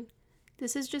online.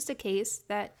 This is just a case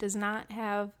that does not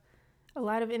have a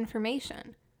lot of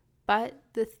information, but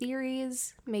the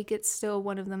theories make it still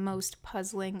one of the most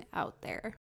puzzling out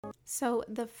there. So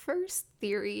the first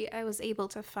theory I was able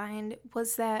to find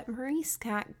was that Maurice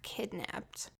got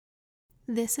kidnapped.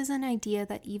 This is an idea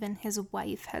that even his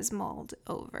wife has mulled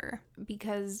over,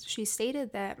 because she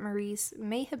stated that Maurice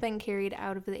may have been carried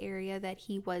out of the area that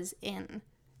he was in.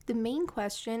 The main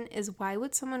question is, why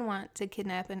would someone want to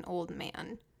kidnap an old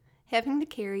man? Having to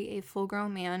carry a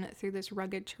full-grown man through this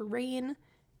rugged terrain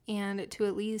and to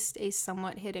at least a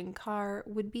somewhat hidden car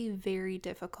would be very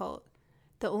difficult.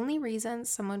 The only reason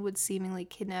someone would seemingly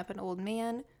kidnap an old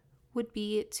man would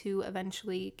be to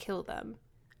eventually kill them.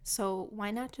 So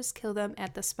why not just kill them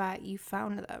at the spot you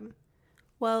found them?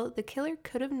 Well, the killer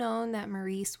could have known that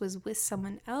Maurice was with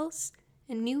someone else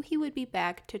and knew he would be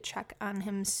back to check on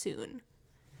him soon.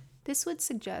 This would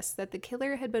suggest that the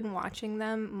killer had been watching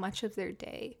them much of their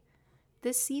day.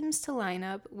 This seems to line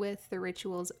up with the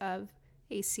rituals of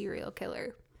a serial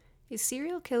killer. A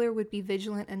serial killer would be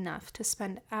vigilant enough to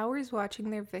spend hours watching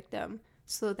their victim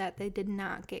so that they did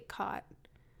not get caught.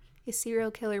 A serial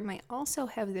killer might also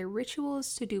have their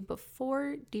rituals to do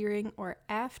before, during, or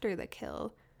after the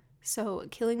kill, so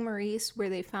killing Maurice where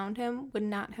they found him would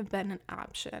not have been an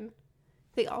option.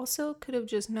 They also could have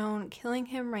just known killing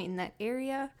him right in that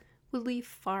area would leave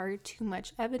far too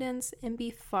much evidence and be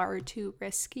far too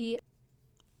risky.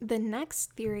 The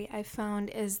next theory I found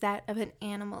is that of an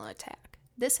animal attack.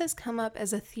 This has come up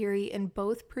as a theory in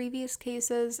both previous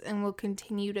cases and will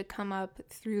continue to come up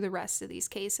through the rest of these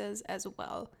cases as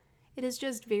well. It is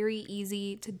just very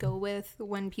easy to go with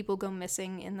when people go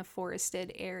missing in the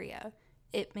forested area.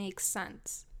 It makes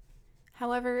sense.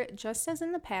 However, just as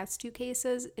in the past two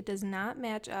cases, it does not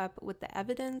match up with the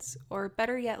evidence, or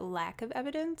better yet, lack of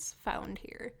evidence, found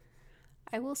here.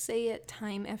 I will say it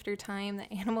time after time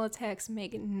that animal attacks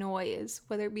make noise,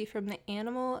 whether it be from the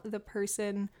animal, the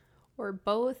person, or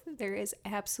both, there is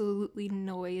absolutely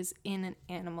noise in an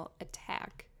animal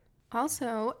attack.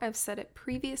 Also, I've said it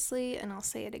previously and I'll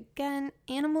say it again,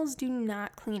 animals do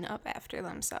not clean up after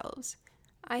themselves.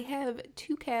 I have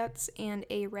 2 cats and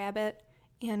a rabbit,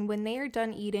 and when they are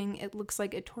done eating, it looks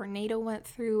like a tornado went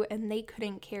through and they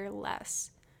couldn't care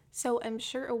less. So I'm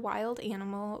sure a wild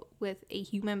animal with a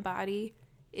human body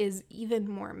is even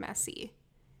more messy.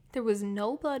 There was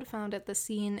no blood found at the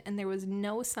scene and there was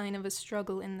no sign of a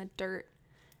struggle in the dirt.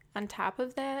 On top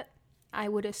of that, I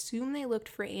would assume they looked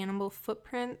for animal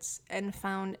footprints and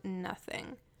found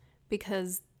nothing,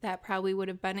 because that probably would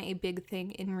have been a big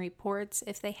thing in reports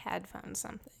if they had found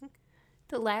something.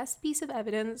 The last piece of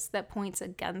evidence that points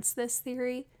against this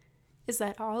theory is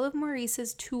that all of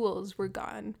Maurice's tools were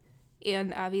gone,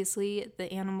 and obviously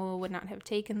the animal would not have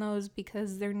taken those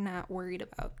because they're not worried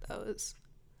about those.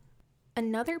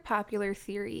 Another popular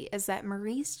theory is that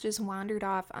Maurice just wandered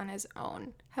off on his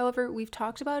own. However, we've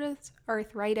talked about his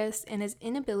arthritis and his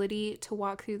inability to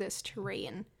walk through this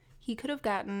terrain. He could have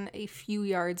gotten a few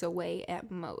yards away at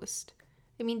most.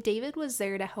 I mean, David was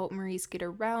there to help Maurice get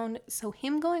around, so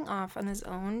him going off on his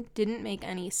own didn't make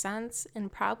any sense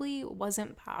and probably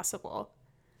wasn't possible.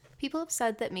 People have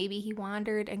said that maybe he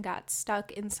wandered and got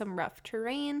stuck in some rough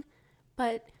terrain,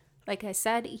 but like I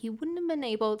said, he wouldn't have been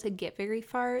able to get very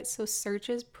far, so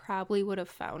searches probably would have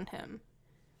found him.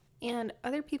 And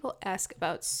other people ask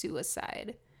about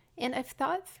suicide. And I've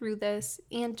thought through this,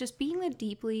 and just being the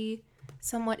deeply,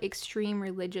 somewhat extreme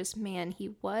religious man he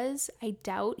was, I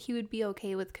doubt he would be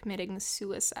okay with committing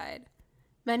suicide.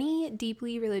 Many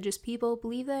deeply religious people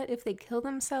believe that if they kill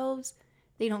themselves,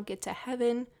 they don't get to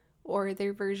heaven or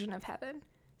their version of heaven.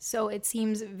 So it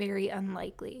seems very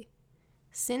unlikely.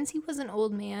 Since he was an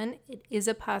old man, it is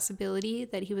a possibility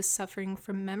that he was suffering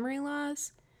from memory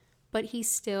loss, but he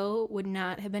still would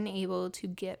not have been able to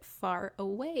get far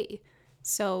away,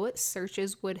 so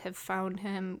searches would have found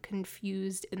him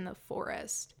confused in the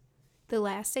forest. The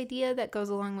last idea that goes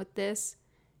along with this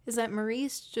is that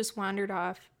Maurice just wandered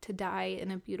off to die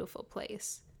in a beautiful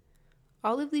place.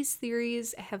 All of these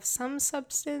theories have some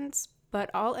substance, but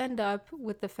all end up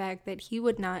with the fact that he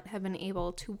would not have been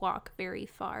able to walk very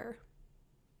far.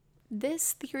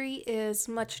 This theory is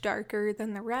much darker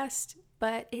than the rest,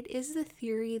 but it is the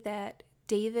theory that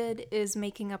David is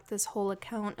making up this whole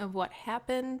account of what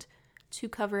happened to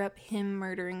cover up him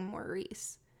murdering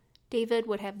Maurice. David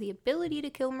would have the ability to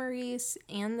kill Maurice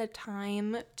and the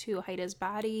time to hide his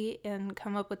body and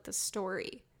come up with the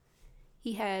story.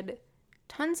 He had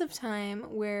tons of time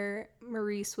where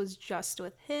Maurice was just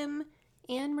with him,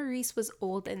 and Maurice was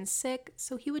old and sick,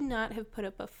 so he would not have put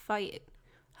up a fight.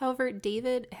 However,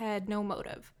 David had no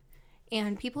motive,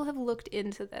 and people have looked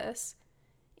into this,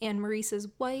 and Maurice's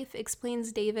wife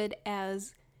explains David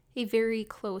as a very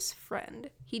close friend.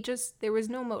 There was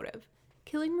no motive.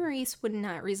 Killing Maurice would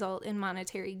not result in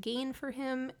monetary gain for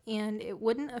him, and it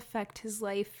wouldn't affect his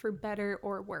life for better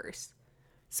or worse.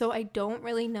 So I don't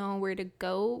really know where to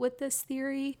go with this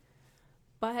theory,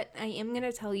 but I am going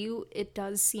to tell you it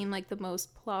does seem like the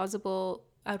most plausible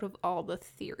out of all the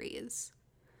theories.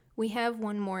 We have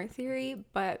one more theory,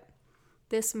 but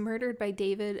this murdered by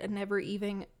David and never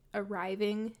even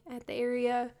arriving at the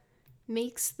area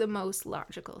makes the most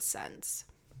logical sense.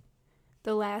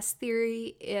 The last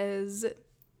theory is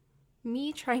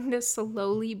me trying to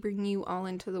slowly bring you all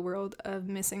into the world of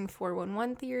missing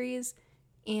 411 theories,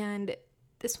 and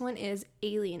this one is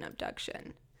alien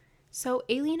abduction. So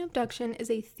alien abduction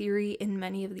is a theory in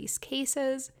many of these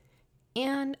cases,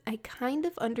 and I kind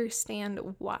of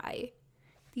understand why.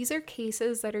 These are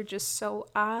cases that are just so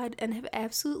odd and have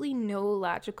absolutely no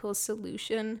logical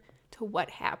solution to what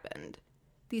happened.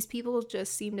 These people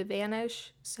just seem to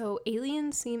vanish, so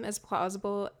aliens seem as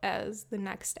plausible as the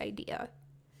next idea.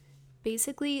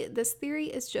 Basically, this theory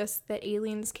is just that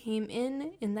aliens came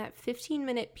in that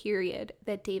 15-minute period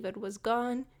that David was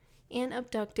gone and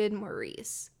abducted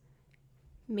Maurice.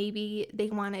 Maybe they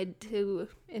wanted to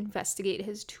investigate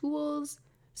his tools,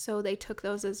 so they took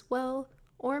those as well.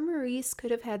 Or Maurice could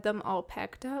have had them all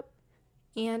packed up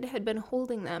and had been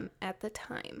holding them at the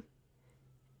time.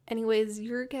 Anyways,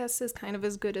 your guess is kind of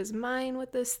as good as mine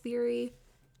with this theory.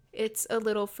 It's a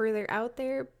little further out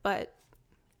there, but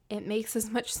it makes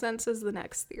as much sense as the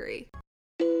next theory.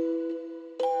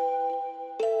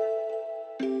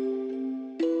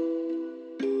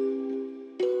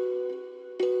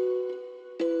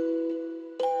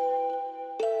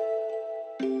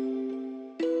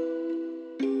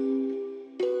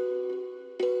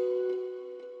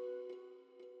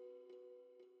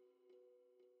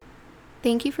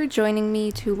 Thank you for joining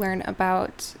me to learn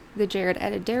about the Jaryd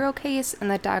Atadero case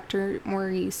and the Dr.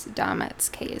 Maurice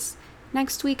Dametz case.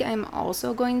 Next week, I'm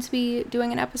also going to be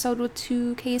doing an episode with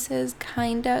 2 cases,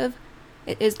 kind of.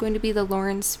 It is going to be the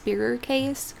Lauren Spearer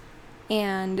case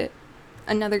and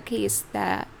another case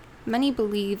that many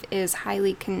believe is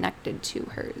highly connected to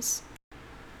hers.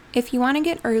 If you want to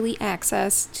get early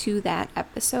access to that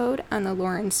episode on the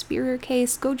Lauren Spearer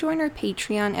case, go join our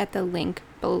Patreon at the link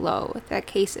below. That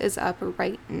case is up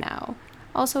right now.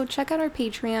 Also, check out our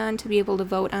Patreon to be able to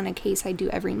vote on a case I do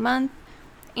every month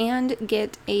and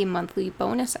get a monthly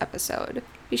bonus episode.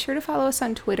 Be sure to follow us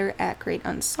on Twitter at Great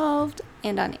Unsolved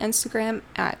and on Instagram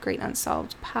at Great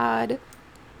Unsolved Pod,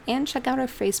 and check out our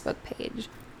Facebook page.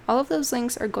 All of those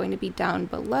links are going to be down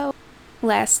below.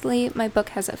 Lastly, my book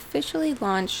has officially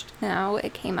launched now.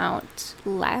 It came out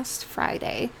last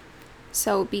Friday,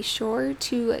 so be sure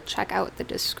to check out the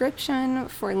description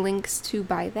for links to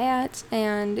buy that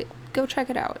and go check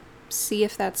it out. See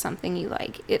if that's something you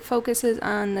like. It focuses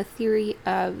on the theory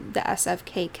of the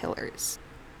SFK killers.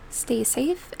 Stay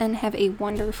safe and have a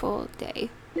wonderful day.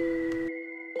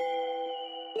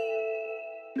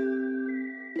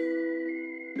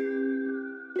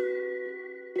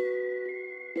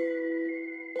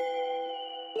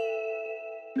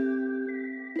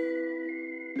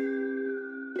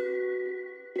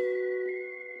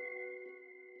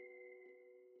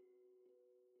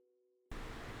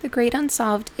 The Great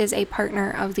Unsolved is a partner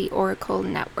of the Oracle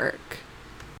Network.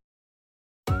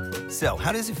 So,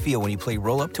 how does it feel when you play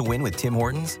Roll Up to Win with Tim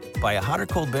Hortons? Buy a hot or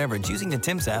cold beverage using the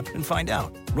Tim's app and find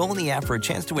out. Roll in the app for a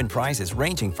chance to win prizes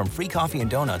ranging from free coffee and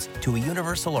donuts to a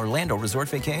Universal Orlando resort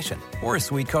vacation or a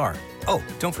sweet car. Oh,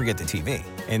 don't forget the TV.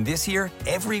 And this year,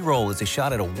 every roll is a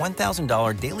shot at a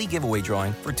 $1,000 daily giveaway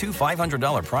drawing for 2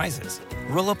 $500 prizes.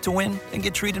 Roll up to win and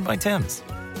get treated by Tim's.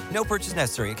 No purchase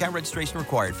necessary. Account registration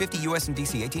required. 50 U.S. and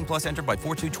D.C. 18 plus entered by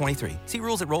 4/2/23. See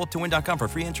rules at rolluptowin.com for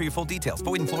free entry or full details.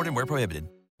 Void in Florida and where prohibited.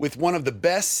 With one of the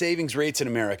best savings rates in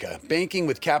America, banking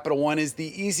with Capital One is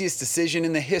the easiest decision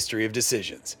in the history of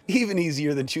decisions. Even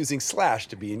easier than choosing Slash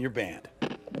to be in your band.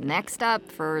 Next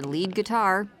up for lead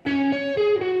guitar.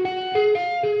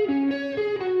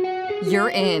 You're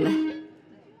in.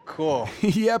 Cool.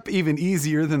 Yep, even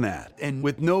easier than that. And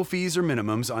with no fees or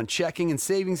minimums on checking and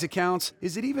savings accounts,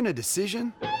 is it even a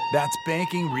decision? That's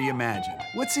banking reimagined.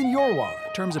 What's in your wallet?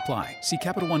 Terms apply. See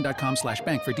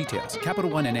CapitalOne.com/bank for details. Capital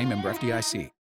One NA, member FDIC.